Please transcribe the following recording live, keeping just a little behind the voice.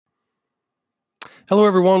Hello,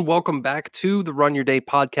 everyone. Welcome back to the Run Your Day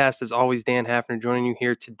podcast. As always, Dan Hafner joining you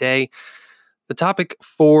here today. The topic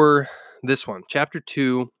for this one, Chapter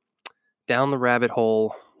 2, Down the Rabbit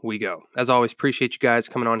Hole We Go. As always, appreciate you guys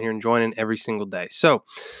coming on here and joining every single day. So,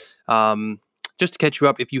 um, just to catch you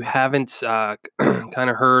up, if you haven't kind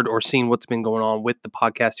of heard or seen what's been going on with the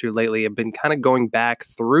podcast here lately, I've been kind of going back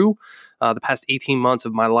through the past 18 months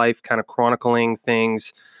of my life, kind of chronicling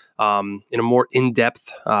things in a more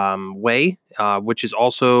in-depth way, which is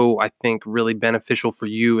also, I think, really beneficial for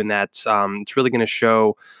you in that it's really going to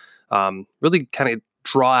show, really kind of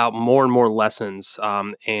draw out more and more lessons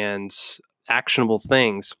and actionable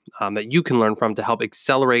things that you can learn from to help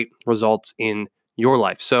accelerate results in your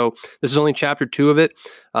life. So this is only chapter 2 of it.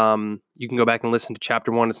 You can go back and listen to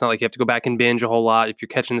chapter 1. It's not like you have to go back and binge a whole lot. If you're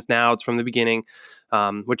catching this now, it's from the beginning,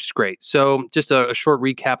 which is great. So just a short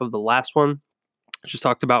recap of the last one. Just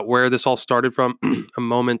talked about where this all started from, a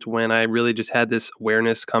moment when I really just had this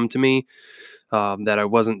awareness come to me that I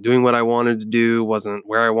wasn't doing what I wanted to do, wasn't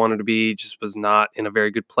where I wanted to be, just was not in a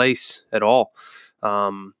very good place at all.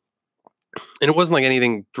 And it wasn't like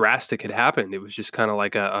anything drastic had happened. It was just kind of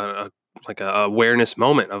like a awareness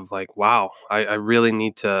moment of like, wow, I really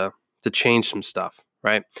need to change some stuff,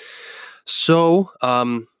 right? So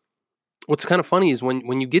what's kind of funny is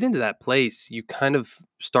when you get into that place, you kind of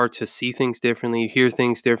start to see things differently, you hear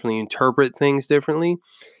things differently, you interpret things differently,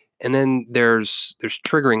 and then there's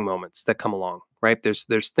triggering moments that come along, right?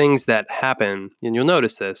 There's things that happen, and you'll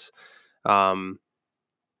notice this, um,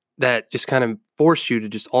 that just kind of force you to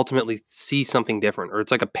just ultimately see something different, or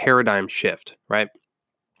it's like a paradigm shift, right?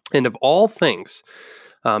 And of all things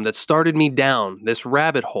that started me down this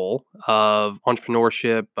rabbit hole of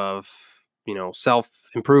entrepreneurship, of self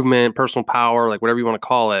improvement, personal power, like whatever you want to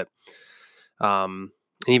call it, and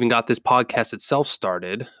even got this podcast itself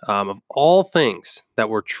started. Of all things that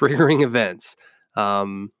were triggering events,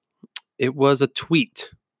 um, it was a tweet.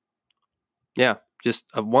 Yeah, just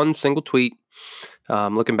a one single tweet.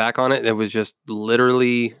 Looking back on it, it was just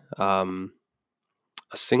literally a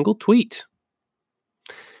single tweet,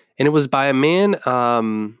 and it was by a man. By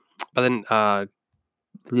then,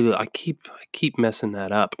 I keep messing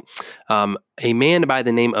that up. A man by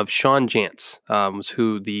the name of Sean Jantz was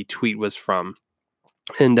who the tweet was from.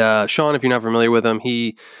 And Sean, if you're not familiar with him,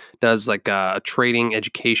 he does like a trading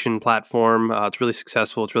education platform. It's really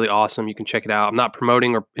successful. It's really awesome. You can check it out. I'm not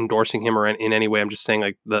promoting or endorsing him or in any way. I'm just saying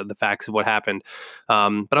like the facts of what happened.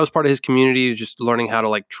 But I was part of his community, just learning how to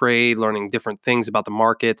like trade, learning different things about the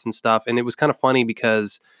markets and stuff. And it was kind of funny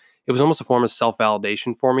because it was almost a form of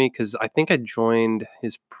self-validation for me because I think I joined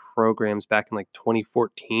his programs back in like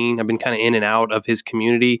 2014. I've been kind of in and out of his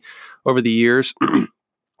community over the years.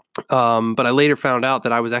 But I later found out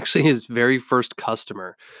that I was actually his very first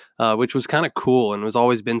customer, which was kind of cool and was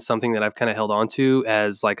always been something that I've kind of held on to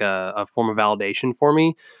as like a form of validation for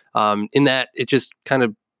me. In that it just kind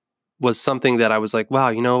of was something that I was like, wow,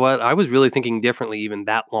 you know what? I was really thinking differently even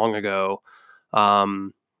that long ago.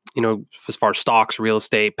 Um, as far as stocks, real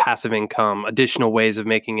estate, passive income, additional ways of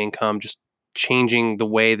making income, just changing the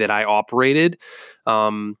way that I operated.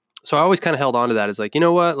 So I always kind of held on to that as like, you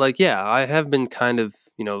know what? Like, yeah, I have been kind of,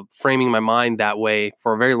 framing my mind that way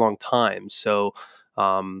for a very long time. So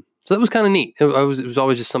that was kind of neat. It was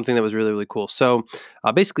always just something that was really, really cool. So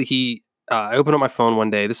basically I opened up my phone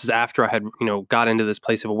one day. This is after I had, got into this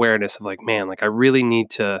place of awareness of like, man, like I really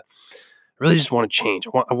need to, I really just want to change.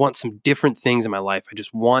 I want some different things in my life. I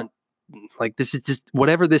just want like, this is just,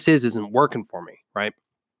 whatever this is isn't working for me. Right.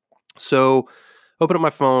 So open up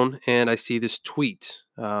my phone and I see this tweet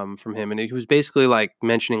from him. And he was basically like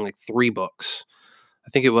mentioning like 3 books. I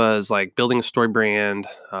think it was like Building a Story Brand,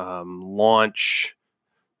 Launch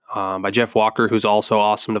by Jeff Walker, who's also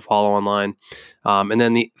awesome to follow online. And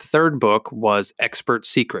then the third book was Expert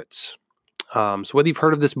Secrets. So whether you've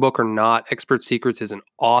heard of this book or not, Expert Secrets is an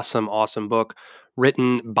awesome, awesome book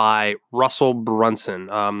written by Russell Brunson,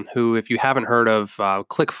 who, if you haven't heard of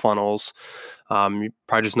ClickFunnels, you're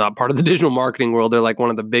probably just not part of the digital marketing world. They're like one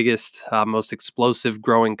of the biggest, most explosive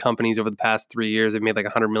growing companies over the past 3 years. They've made like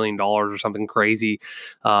 $100 million or something crazy.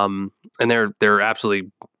 And they're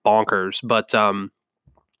absolutely bonkers. But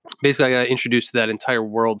basically, I got introduced to that entire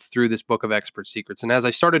world through this book of Expert Secrets. And as I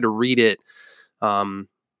started to read it,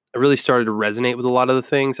 I really started to resonate with a lot of the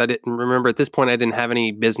things. I didn't remember at this point, I didn't have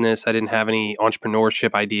any business. I didn't have any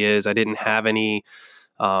entrepreneurship ideas. I didn't have any,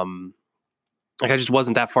 like I just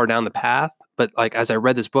wasn't that far down the path. But like, as I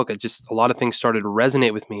read this book, a lot of things started to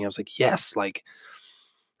resonate with me. I was like, yes, like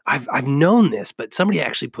I've known this, but somebody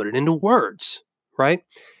actually put it into words. Right.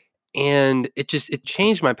 And it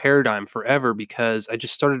changed my paradigm forever because I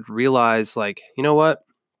just started to realize like, you know what?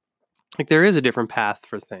 Like there is a different path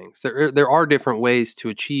for things. There are different ways to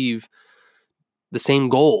achieve the same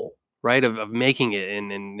goal, right? Of making it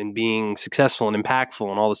and being successful and impactful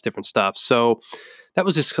and all this different stuff. So that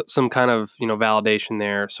was just some kind of, validation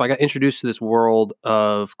there. So I got introduced to this world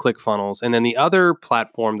of ClickFunnels. And then the other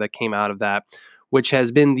platform that came out of that, which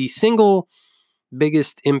has been the single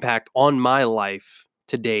biggest impact on my life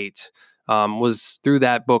to date, was through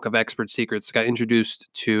that book of Expert Secrets. I got introduced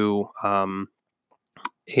to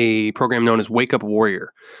a program known as Wake Up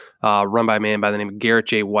Warrior, run by a man by the name of Garrett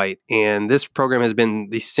J. White. And this program has been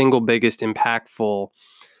the single biggest impactful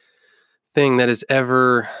thing that has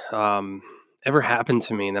ever happened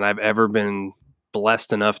to me and that I've ever been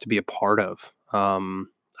blessed enough to be a part of.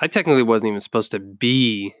 I technically wasn't even supposed to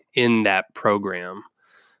be in that program.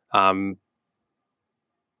 Um,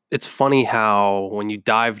 it's funny how when you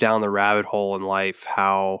dive down the rabbit hole in life,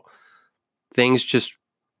 how things just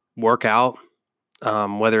work out.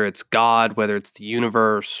 Whether it's God, whether it's the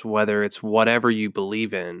universe, whether it's whatever you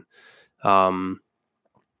believe in. Um,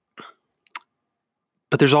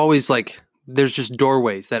 but there's just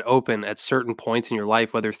doorways that open at certain points in your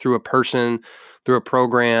life, whether through a person, through a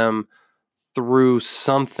program, through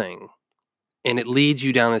something. And it leads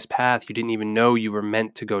you down this path you didn't even know you were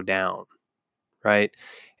meant to go down. Right.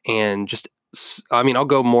 And I'll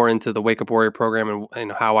go more into the Wake Up Warrior program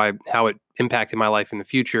and how it impacted my life in the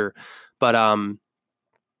future. But,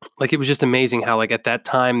 it was just amazing how at that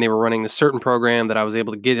time they were running a certain program that I was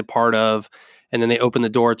able to get a part of, and then they opened the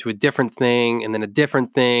door to a different thing and then a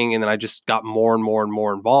different thing. And then I just got more and more and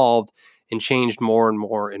more involved and changed more and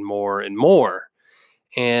more and more and more.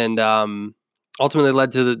 And, ultimately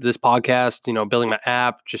led to this podcast, building my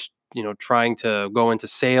app, just, trying to go into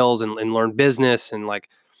sales and learn business. And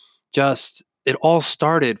it all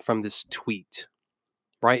started from this tweet,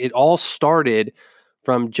 right? It all started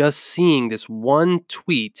from just seeing this one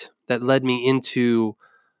tweet that led me into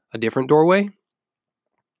a different doorway,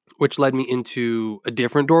 which led me into a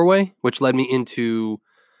different doorway, which led me into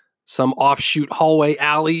some offshoot hallway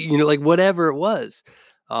alley, whatever it was.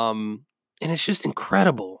 And it's just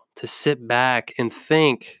incredible to sit back and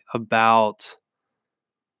think about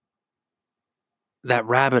that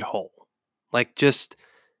rabbit hole. Just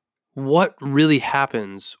what really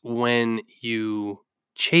happens when you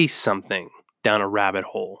chase something down a rabbit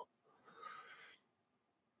hole,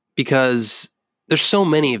 because there's so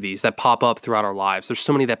many of these that pop up throughout our lives. There's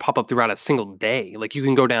so many that pop up throughout a single day. You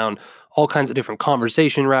can go down all kinds of different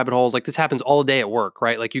conversation rabbit holes. This happens all day at work,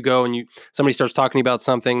 right? You go and somebody starts talking about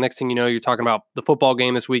something. Next thing you know, you're talking about the football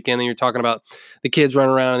game this weekend, and you're talking about the kids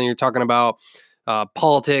running around, and then you're talking about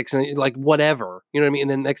politics and whatever, you know what I mean?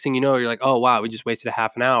 And then next thing you know, you're like, oh wow, we just wasted a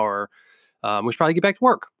half an hour. We should probably get back to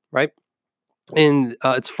work, right? And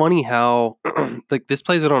it's funny how this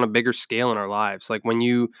plays out on a bigger scale in our lives. When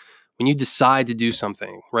you decide to do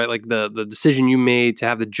something, right? The decision you made to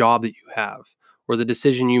have the job that you have, or the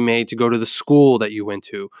decision you made to go to the school that you went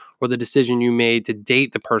to, or the decision you made to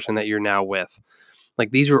date the person that you're now with.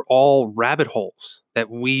 These are all rabbit holes that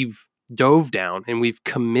we've dove down and we've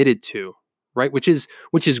committed to, right? Which is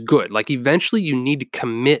good. Eventually you need to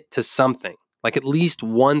commit to something. At least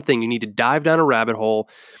one thing. You need to dive down a rabbit hole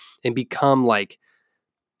and become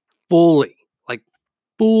fully,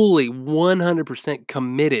 fully 100%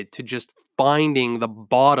 committed to just finding the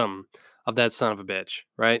bottom of that son of a bitch,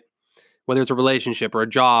 right? Whether it's a relationship or a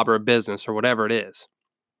job or a business or whatever it is.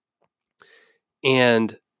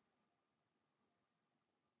 And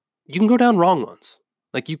you can go down wrong ones.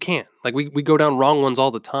 You can. We go down wrong ones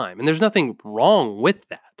all the time. And there's nothing wrong with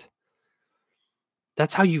that.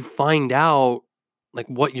 That's how you find out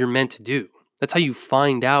what you're meant to do. That's how you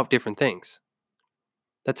find out different things.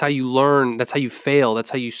 That's how you learn. That's how you fail.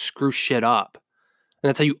 That's how you screw shit up. And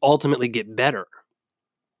that's how you ultimately get better.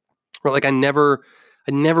 Right? I never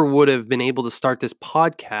would have been able to start this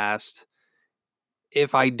podcast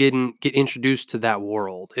if I didn't get introduced to that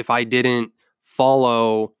world, if I didn't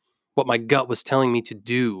follow what my gut was telling me to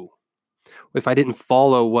do, if I didn't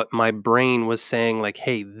follow what my brain was saying,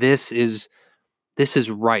 hey, this is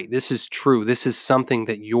right, this is true, this is something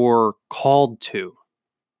that you're called to.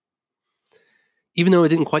 Even though it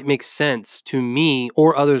didn't quite make sense to me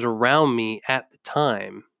or others around me at the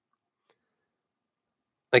time,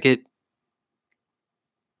 it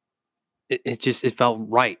felt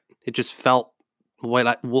right. It just felt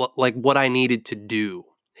what I needed to do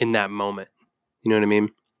in that moment. You know what I mean?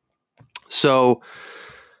 So,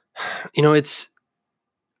 it's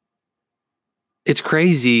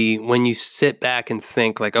crazy when you sit back and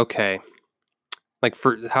think okay,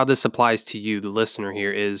 for how this applies to you, the listener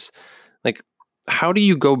here, is how do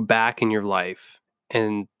you go back in your life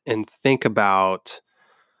and think about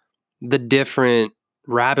the different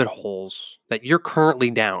rabbit holes that you're currently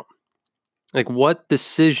down. Like, what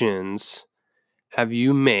decisions have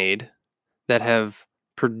you made that have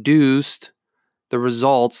produced the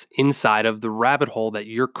results inside of the rabbit hole that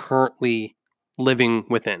you're currently living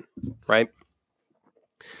within, right?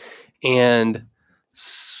 And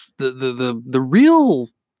the real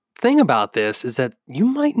thing about this is that you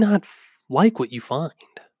might not like what you find.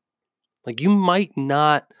 Like, you might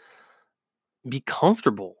not be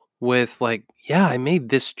comfortable with, like, yeah, I made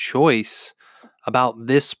this choice about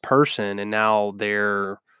this person and now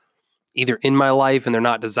they're either in my life and they're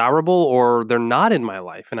not desirable, or they're not in my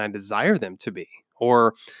life and I desire them to be.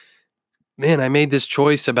 Or, man, I made this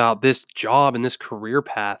choice about this job and this career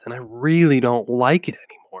path and I really don't like it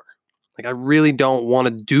anymore. Like, I really don't want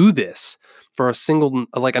to do this for a single,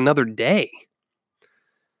 like, another day.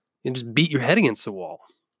 And just beat your head against the wall,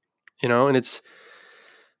 and it's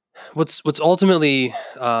what's ultimately,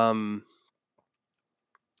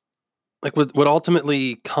 like, what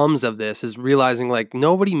ultimately comes of this is realizing, like,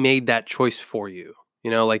 nobody made that choice for you.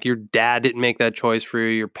 Like, your dad didn't make that choice for you,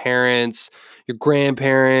 your parents, your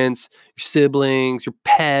grandparents, your siblings, your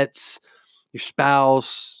pets, your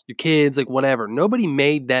spouse, your kids, like, whatever. Nobody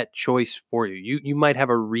made that choice for you. You might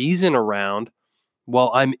have a reason around,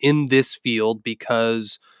 well, I'm in this field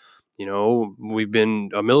because, we've been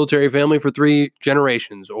a military family for 3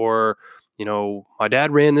 generations, or, my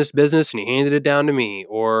dad ran this business and he handed it down to me,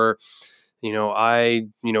 or,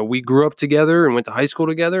 we grew up together and went to high school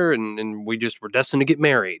together, and we just were destined to get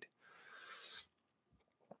married.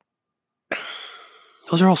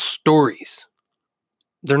 Those are all stories.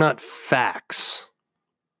 They're not facts.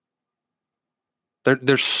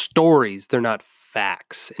 They're stories. They're not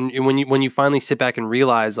facts. And when you finally sit back and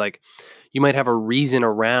realize, like, you might have a reason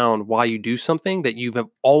around why you do something that you have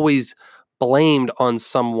always blamed on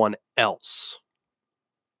someone else.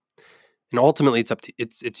 And ultimately,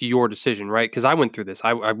 it's your decision, right? Because I went through this.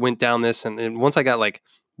 I went down this, and once I got, like,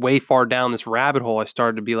 way far down this rabbit hole, I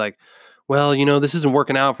started to be like, well, this isn't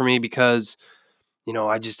working out for me because,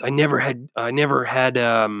 I never had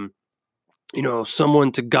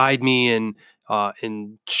someone to guide me and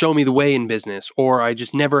show me the way in business, or I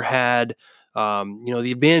just never had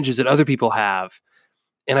the advantages that other people have,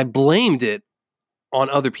 and I blamed it on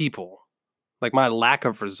other people. Like, my lack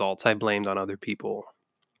of results, I blamed on other people.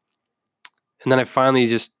 And then I finally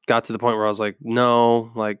just got to the point where I was like,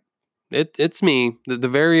 no, like, it's me. The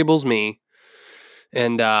variable's me.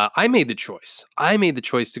 And I made the choice. I made the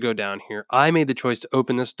choice to go down here. I made the choice to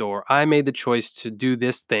open this door. I made the choice to do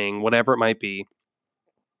this thing, whatever it might be.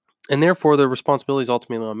 And therefore, the responsibility is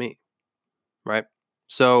ultimately on me, right?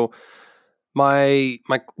 So my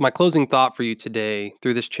closing thought for you today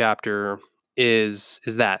through this chapter is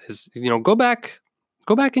go back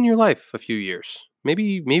in your life a few years,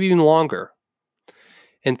 maybe even longer,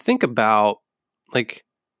 and think about, like,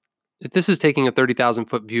 if this is taking a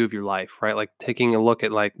 30,000-foot view of your life, right? Like, taking a look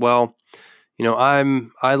at, like, well,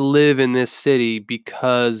 I live in this city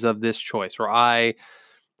because of this choice, or I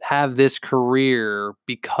have this career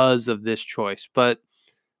because of this choice. But,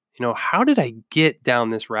 how did I get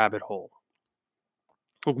down this rabbit hole?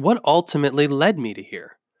 Like, what ultimately led me to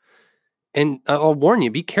here? And I'll warn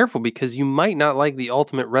you, be careful, because you might not like the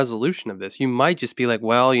ultimate resolution of this. You might just be like,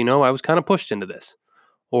 well, I was kind of pushed into this,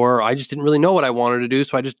 or I just didn't really know what I wanted to do,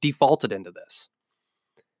 so I just defaulted into this.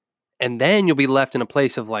 And then you'll be left in a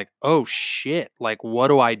place of, like, oh shit, like, what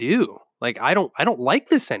do I do? Like, I don't like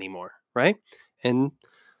this anymore, right? And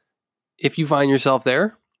if you find yourself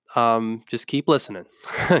there, just keep listening.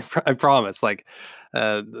 I promise. Like,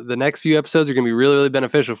 the next few episodes are going to be really, really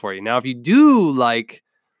beneficial for you. Now, if you do like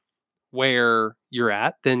where you're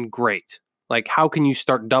at, then great. Like, how can you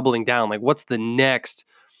start doubling down? Like, what's the next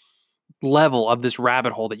level of this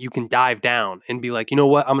rabbit hole that you can dive down and be like, you know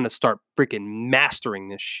what? I'm going to start freaking mastering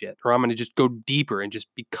this shit, or I'm going to just go deeper and just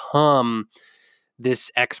become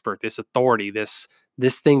this expert, this authority, this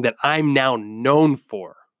thing that I'm now known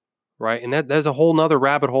for, right? And there's a whole nother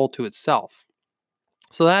rabbit hole to itself.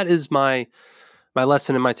 So that is my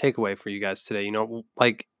lesson and my takeaway for you guys today.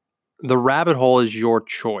 Like, the rabbit hole is your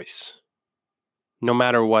choice, no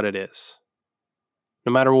matter what it is.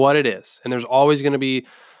 No matter what it is. And there's always going to be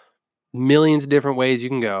millions of different ways you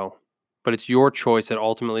can go, but it's your choice that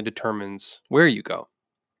ultimately determines where you go.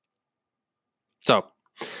 So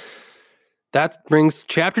that brings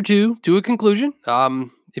chapter 2 to a conclusion.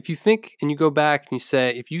 If you think and you go back and you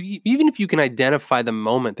say, even if you can identify the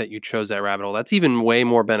moment that you chose that rabbit hole, that's even way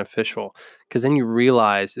more beneficial, because then you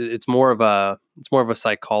realize it's more of a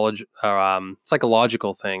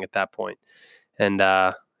psychological thing at that point, and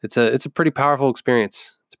it's a pretty powerful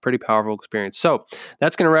experience. It's a pretty powerful experience. So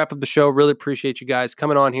that's going to wrap up the show. Really appreciate you guys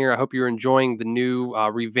coming on here. I hope you're enjoying the new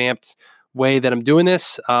revamped way that I'm doing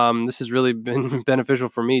this. This has really been beneficial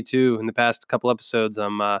for me too in the past couple episodes.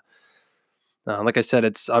 Like I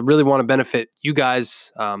said, I really want to benefit you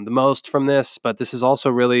guys the most from this, but this is also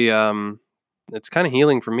really, it's kind of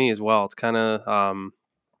healing for me as well. It's kind of,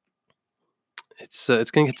 it's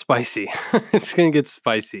going to get spicy. It's going to get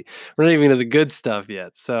spicy. We're not even into the good stuff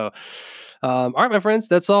yet. So, all right, my friends,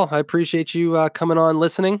 that's all. I appreciate you coming on,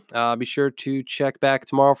 listening. Be sure to check back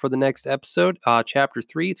tomorrow for the next episode, chapter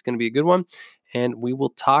 3. It's going to be a good one, and we will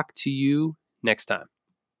talk to you next time.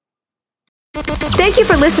 Thank you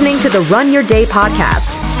for listening to the Run Your Day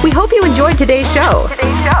podcast. We hope you enjoyed today's show.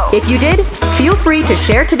 If you did, feel free to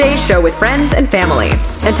share today's show with friends and family.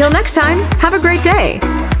 Until next time, have a great day.